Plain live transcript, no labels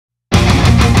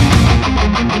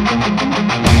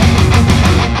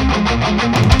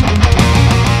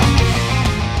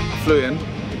flew in.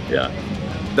 Yeah.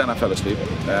 Then I fell asleep,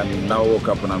 and now I woke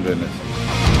up and I'm doing this.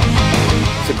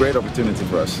 It's a great opportunity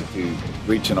for us to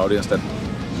reach an audience that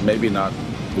maybe not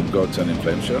would go to an In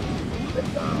Flames show.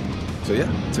 So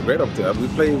yeah, it's a great opportunity. We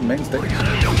play main stage.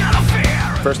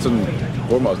 First and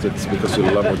foremost, it's because you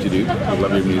love what you do. You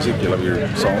love your music, you love your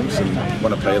songs, and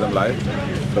want to play them live.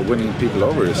 But winning people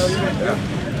over is,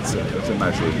 yeah, it's a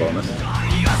nice little bonus.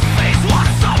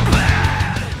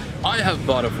 I have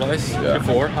butterflies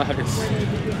before. I have this.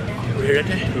 We're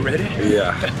ready?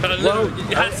 Yeah. Well,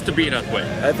 it has to be that way.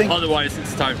 I think. Otherwise,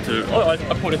 it's time to. Oh, I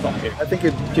put it on here. I think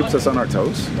it keeps us on our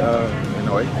toes in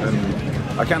a way,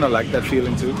 and I kind of like that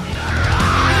feeling too.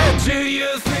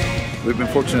 We've been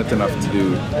fortunate enough to do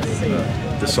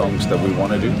the songs that we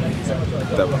want to do,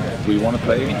 that we want to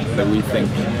play, that we think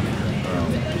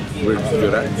we're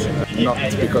good at. Not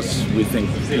because we think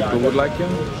people would like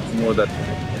him, more that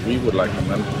we would like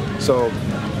him. And so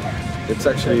it's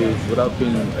actually, without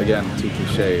being, again, too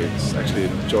cliche, it's actually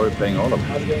a joy playing all of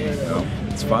them. You know?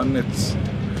 It's fun,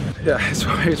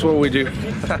 it's what we do.